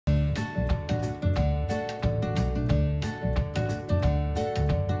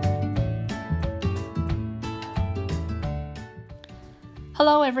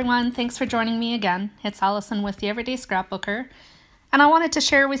Hello everyone, thanks for joining me again. It's Allison with the Everyday Scrapbooker, and I wanted to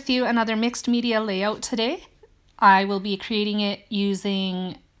share with you another mixed media layout today. I will be creating it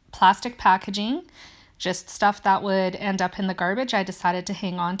using plastic packaging, just stuff that would end up in the garbage I decided to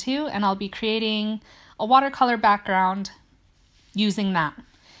hang on to, and I'll be creating a watercolor background using that.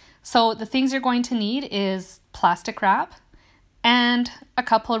 So the things you're going to need is plastic wrap and a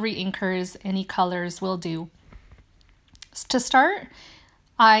couple reinkers, any colors will do. To start,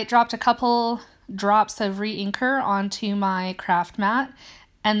 I dropped a couple drops of reinker onto my craft mat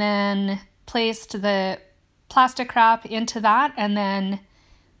and then placed the plastic wrap into that and then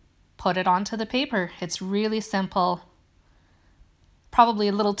put it onto the paper. It's really simple, probably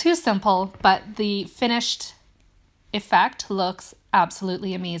a little too simple, but the finished effect looks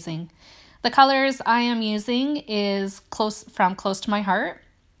absolutely amazing. The colors I am using is from Close to My Heart.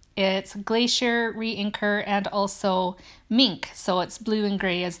 It's Glacier, Reinker, and also Mink, so it's blue and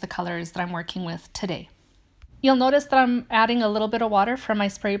gray as the colors that I'm working with today. You'll notice that I'm adding a little bit of water from my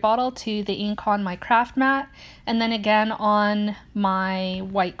spray bottle to the ink on my craft mat, and then again on my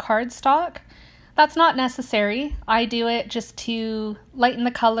white cardstock. That's not necessary. I do it just to lighten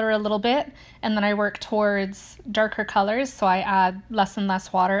the color a little bit, and then I work towards darker colors, so I add less and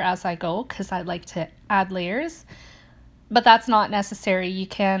less water as I go because I like to add layers. But that's not necessary. You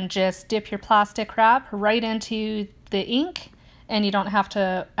can just dip your plastic wrap right into the ink and you don't have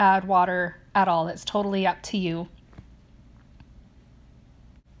to add water at all. It's totally up to you.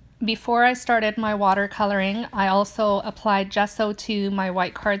 Before I started my watercoloring, I also applied gesso to my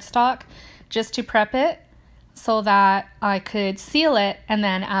white cardstock just to prep it so that I could seal it and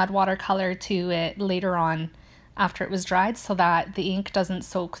then add watercolor to it later on after it was dried so that the ink doesn't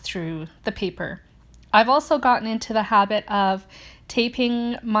soak through the paper. I've also gotten into the habit of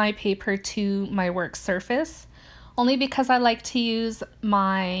taping my paper to my work surface, only because I like to use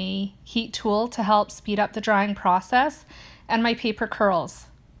my heat tool to help speed up the drying process, and my paper curls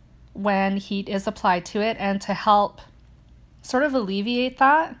when heat is applied to it, and to help sort of alleviate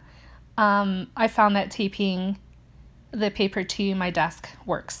that, I found that taping the paper to my desk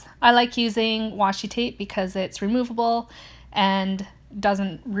works. I like using washi tape because it's removable and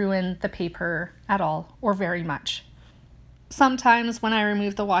doesn't ruin the paper at all or very much. Sometimes when I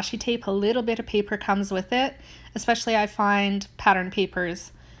remove the washi tape, a little bit of paper comes with it, especially I find pattern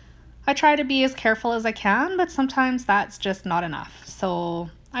papers. I try to be as careful as I can, but sometimes that's just not enough. So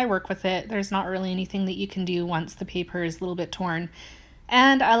I work with it. There's not really anything that you can do once the paper is a little bit torn.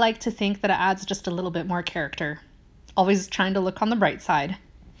 And I like to think that it adds just a little bit more character. Always trying to look on the bright side.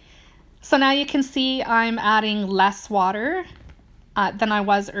 So now you can see I'm adding less water than I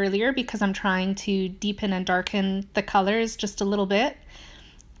was earlier because I'm trying to deepen and darken the colors just a little bit.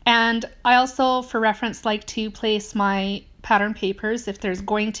 And I also, for reference, like to place my pattern papers, if there's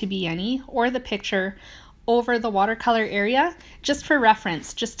going to be any, or the picture over the watercolor area, just for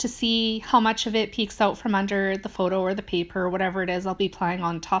reference, just to see how much of it peeks out from under the photo or the paper or whatever it is I'll be applying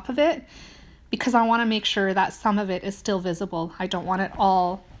on top of it, because I want to make sure that some of it is still visible. I don't want it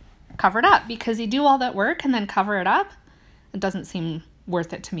all covered up, because you do all that work and then cover it up. It doesn't seem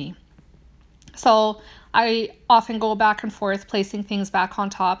worth it to me. So I often go back and forth placing things back on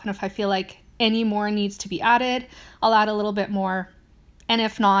top, and if I feel like any more needs to be added, I'll add a little bit more. And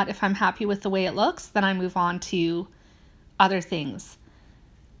if not, if I'm happy with the way it looks, then I move on to other things.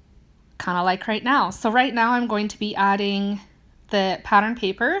 Kind of like right now. So right now I'm going to be adding the pattern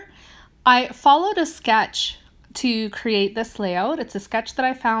paper. I followed a sketch to create this layout. It's a sketch that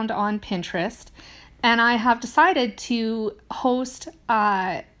I found on Pinterest. And I have decided to host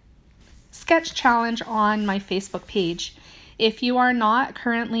a sketch challenge on my Facebook page. If you are not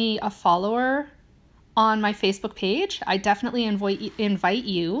currently a follower on my Facebook page, I definitely invite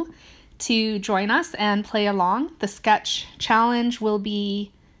you to join us and play along. The sketch challenge will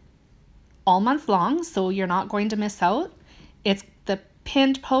be all month long, so you're not going to miss out. It's the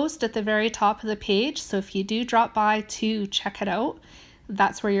pinned post at the very top of the page, so if you do drop by to check it out,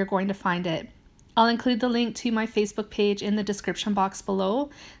 that's where you're going to find it. I'll include the link to my Facebook page in the description box below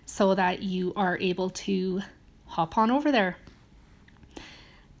so that you are able to hop on over there.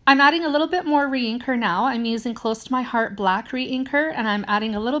 I'm adding a little bit more reinker now. I'm using Close to My Heart black reinker, and I'm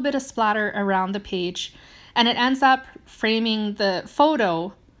adding a little bit of splatter around the page, and it ends up framing the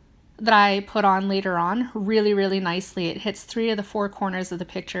photo that I put on later on really, really nicely. It hits 3 of the 4 corners of the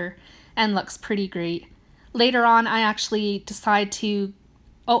picture and looks pretty great. Later on, I actually decide to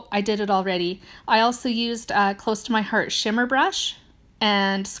I did it already. I also used Close to My Heart shimmer brush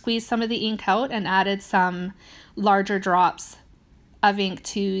and squeezed some of the ink out and added some larger drops of ink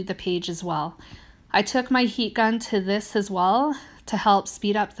to the page as well. I took my heat gun to this as well to help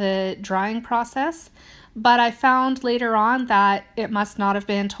speed up the drying process. But I found later on that it must not have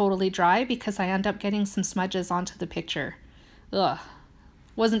been totally dry because I end up getting some smudges onto the picture. Ugh.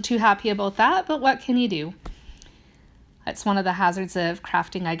 Wasn't too happy about that, but what can you do? That's one of the hazards of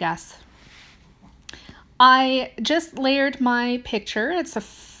crafting, I guess. I just layered my picture. It's a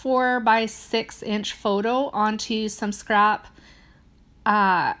 4x6 photo onto some scrap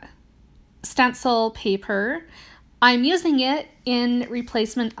stencil paper. I'm using it in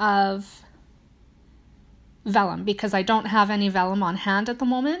replacement of vellum because I don't have any vellum on hand at the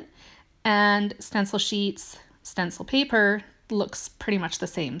moment, and stencil sheets, stencil paper looks pretty much the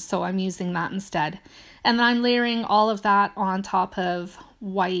same, so I'm using that instead. And then I'm layering all of that on top of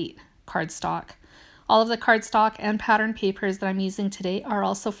white cardstock. All of the cardstock and pattern papers that I'm using today are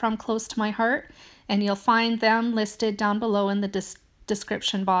also from Close to My Heart, and you'll find them listed down below in the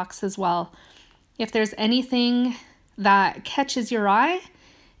description box as well. If there's anything that catches your eye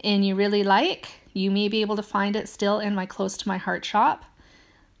and you really like, you may be able to find it still in my Close to My Heart shop.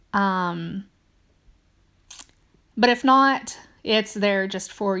 But if not, it's there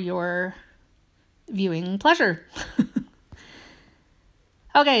just for your viewing pleasure.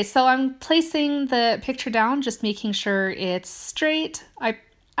 Okay, so I'm placing the picture down, just making sure it's straight. I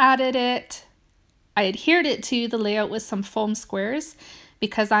added it, I adhered it to the layout with some foam squares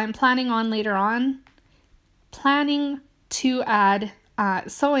because I'm planning to add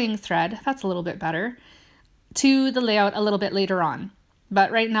sewing thread, that's a little bit better, to the layout a little bit later on.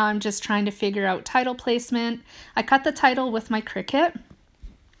 But right now I'm just trying to figure out title placement. I cut the title with my Cricut.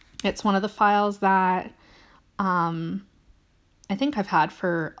 It's one of the files that I think I've had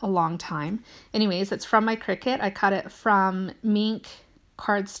for a long time. Anyways, it's from my Cricut. I cut it from Mink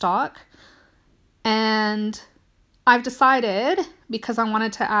cardstock. And I've decided, because I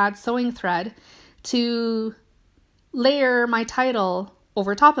wanted to add sewing thread, to layer my title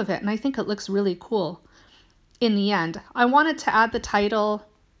over top of it. And I think it looks really cool in the end. I wanted to add the title,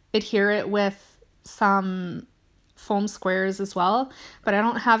 adhere it with some foam squares as well, but I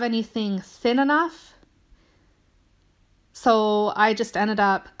don't have anything thin enough. So I just ended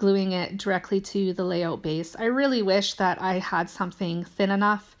up gluing it directly to the layout base. I really wish that I had something thin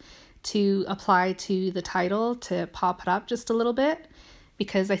enough to apply to the title to pop it up just a little bit,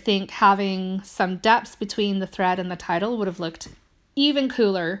 because I think having some depth between the thread and the title would have looked even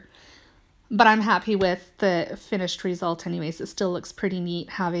cooler. But I'm happy with the finished result anyways. It still looks pretty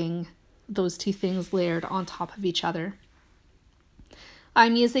neat having those two things layered on top of each other.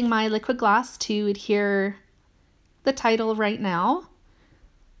 I'm using my liquid glass to adhere the title right now.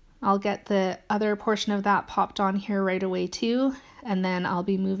 I'll get the other portion of that popped on here right away too, and then I'll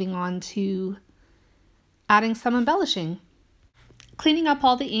be moving on to adding some embellishing. Cleaning up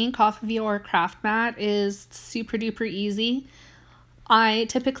all the ink off of your craft mat is super duper easy. I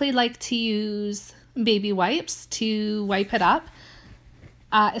typically like to use baby wipes to wipe it up,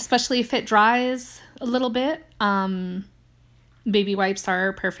 especially if it dries a little bit. Baby wipes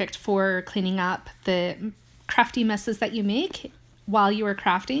are perfect for cleaning up the crafty messes that you make while you are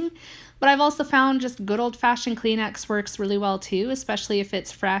crafting. But I've also found just good old-fashioned Kleenex works really well too, especially if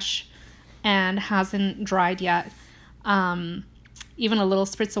it's fresh and hasn't dried yet. Even a little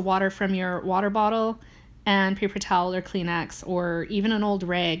spritz of water from your water bottle and paper towel or Kleenex, or even an old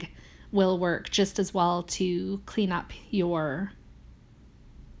rag, will work just as well to clean up your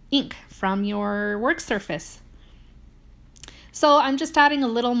ink from your work surface. So I'm just adding a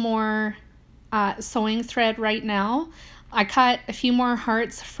little more sewing thread right now. I cut a few more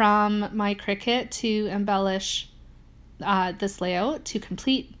hearts from my Cricut to embellish this layout, to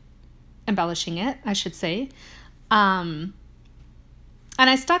complete embellishing it, I should say. And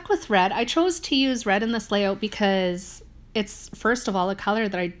I stuck with red. I chose to use red in this layout because it's, first of all, a color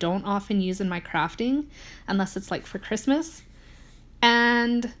that I don't often use in my crafting unless it's like for Christmas.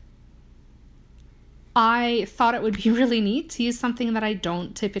 And I thought it would be really neat to use something that I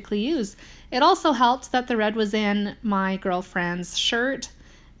don't typically use. It also helped that the red was in my girlfriend's shirt,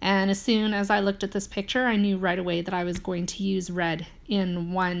 and as soon as I looked at this picture, I knew right away that I was going to use red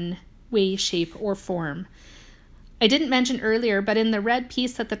in one way, shape, or form. I didn't mention earlier, but in the red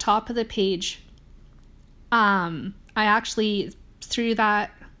piece at the top of the page, I actually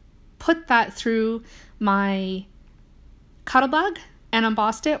put that through my Cuttlebug and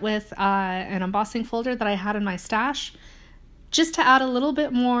embossed it with an embossing folder that I had in my stash, just to add a little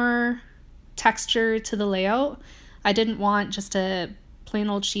bit more texture to the layout. I didn't want just a plain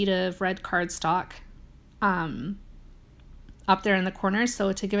old sheet of red cardstock up there in the corner,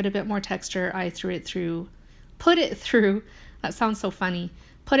 so to give it a bit more texture, I put it through, that sounds so funny,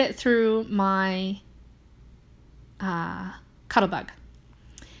 put it through my Cuttlebug.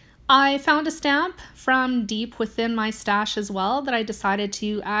 I found a stamp from deep within my stash as well that I decided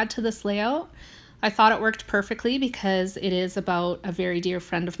to add to this layout. I thought it worked perfectly because it is about a very dear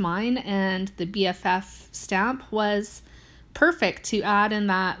friend of mine, and the BFF stamp was perfect to add in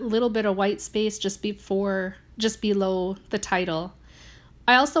that little bit of white space just below the title.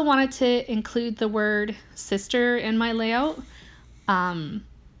 I also wanted to include the word sister in my layout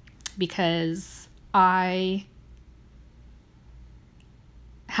because I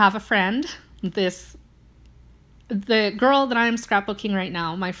have a friend. The girl that I'm scrapbooking right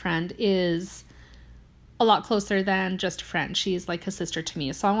now, my friend, is a lot closer than just a friend. She's like a sister to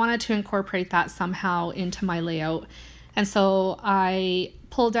me. So I wanted to incorporate that somehow into my layout. And so I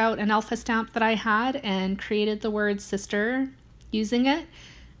pulled out an alpha stamp that I had and created the word sister using it,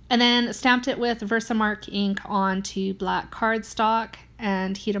 and then stamped it with Versamark ink onto black cardstock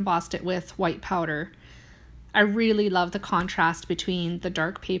and heat embossed it with white powder. I really love the contrast between the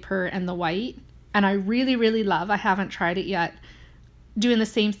dark paper and the white, and I really love, I haven't tried it yet, doing the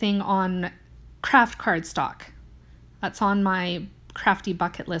same thing on craft cardstock. That's on my crafty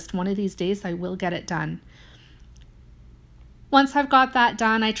bucket list. One of these days I will get it done. Once I've got that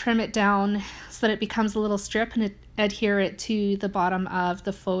done, I trim it down so that it becomes a little strip and adhere it to the bottom of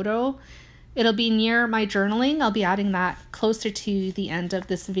the photo. It'll be near my journaling. I'll be adding that closer to the end of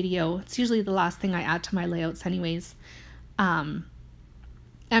this video. It's usually the last thing I add to my layouts anyways. And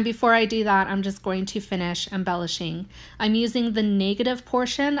before I do that, I'm just going to finish embellishing. I'm using the negative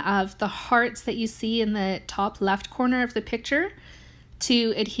portion of the hearts that you see in the top left corner of the picture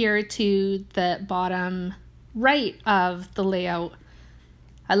to adhere to the bottom right of the layout.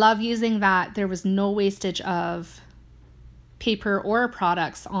 I love using that. There was no wastage of paper or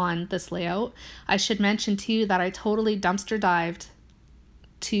products on this layout. I should mention too that I totally dumpster dived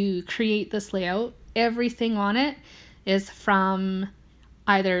to create this layout. Everything on it is from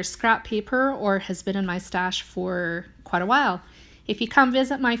either scrap paper or has been in my stash for quite a while. If you come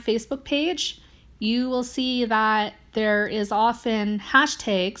visit my Facebook page, you will see that there is often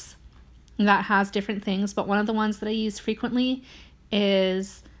hashtags that has different things, but one of the ones that I use frequently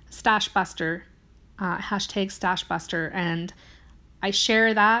is Stash Buster, hashtag Stash Buster, and I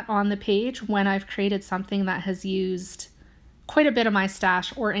share that on the page when I've created something that has used quite a bit of my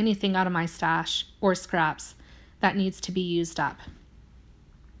stash or anything out of my stash or scraps that needs to be used up.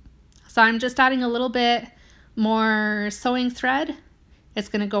 So I'm just adding a little bit more sewing thread. It's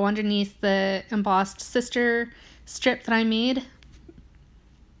going to go underneath the embossed sister strip that I made.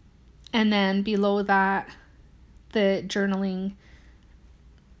 And then below that, the journaling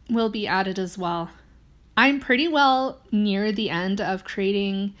will be added as well. I'm pretty well near the end of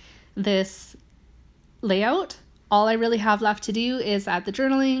creating this layout. All I really have left to do is add the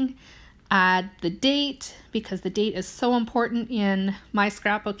journaling, add the date, because the date is so important in my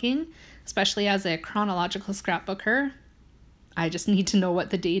scrapbooking, especially as a chronological scrapbooker. I just need to know what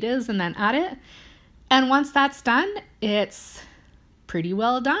the date is and then add it. And once that's done, it's pretty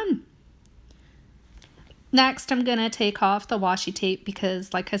well done. Next, I'm going to take off the washi tape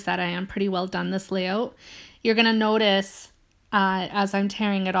because, like I said, I am pretty well done this layout. You're going to notice as I'm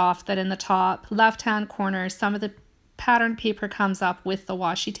tearing it off that in the top left-hand corner, some of the pattern paper comes up with the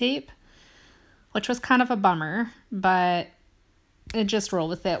washi tape, which was kind of a bummer, but just roll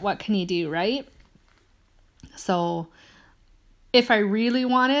with it. What can you do, right? So if I really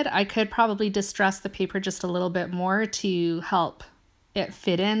wanted, I could probably distress the paper just a little bit more to help it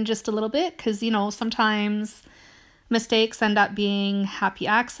fit in just a little bit, because, you know, sometimes mistakes end up being happy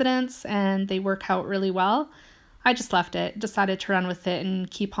accidents and they work out really well. I just left it, decided to run with it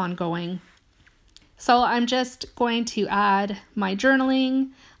and keep on going. So I'm just going to add my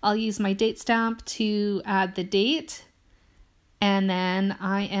journaling. I'll use my date stamp to add the date, and then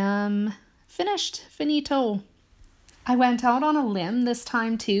I am finished, finito. I went out on a limb this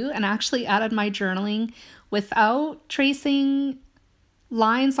time too and actually added my journaling without tracing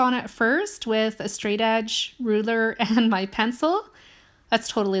lines on it first with a straight edge ruler and my pencil. That's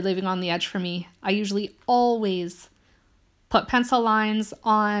totally living on the edge for me. I usually always put pencil lines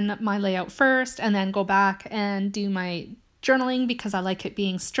on my layout first and then go back and do my journaling because I like it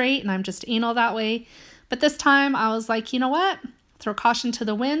being straight and I'm just anal that way. But this time I was like, you know what? Throw caution to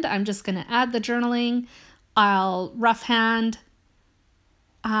the wind. I'm just going to add the journaling. I'll rough hand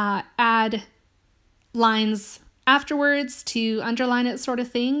add lines afterwards to underline it, sort of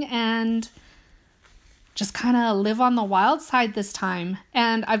thing, and just kind of live on the wild side this time.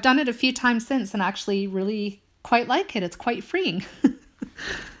 And I've done it a few times since and actually really quite like it. It's quite freeing.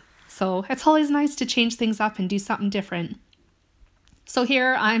 So it's always nice to change things up and do something different. So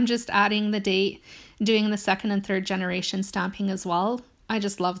here I'm just adding the date, doing the 2nd and 3rd generation stamping as well. I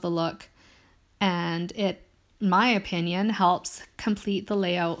just love the look, and it, in my opinion, helps complete the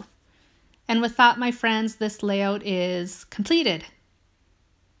layout. And with that, my friends, this layout is completed.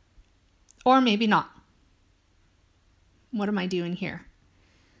 Or maybe not. What am I doing here?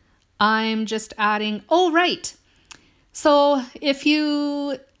 I'm just adding, oh right. So if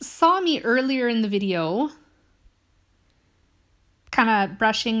you saw me earlier in the video, kind of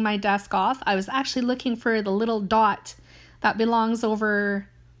brushing my desk off, I was actually looking for the little dot that belongs over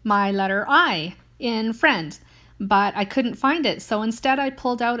my letter I in friend, but I couldn't find it. So instead I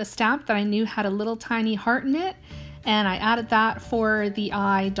pulled out a stamp that I knew had a little tiny heart in it, and I added that for the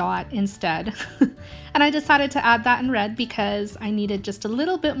I dot instead. And I decided to add that in red because I needed just a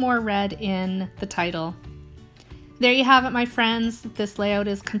little bit more red in the title. There you have it, my friends. This layout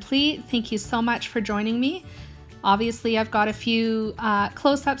is complete. Thank you so much for joining me. Obviously, I've got a few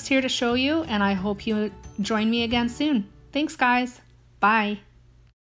close-ups here to show you, and I hope you join me again soon. Thanks, guys. Bye.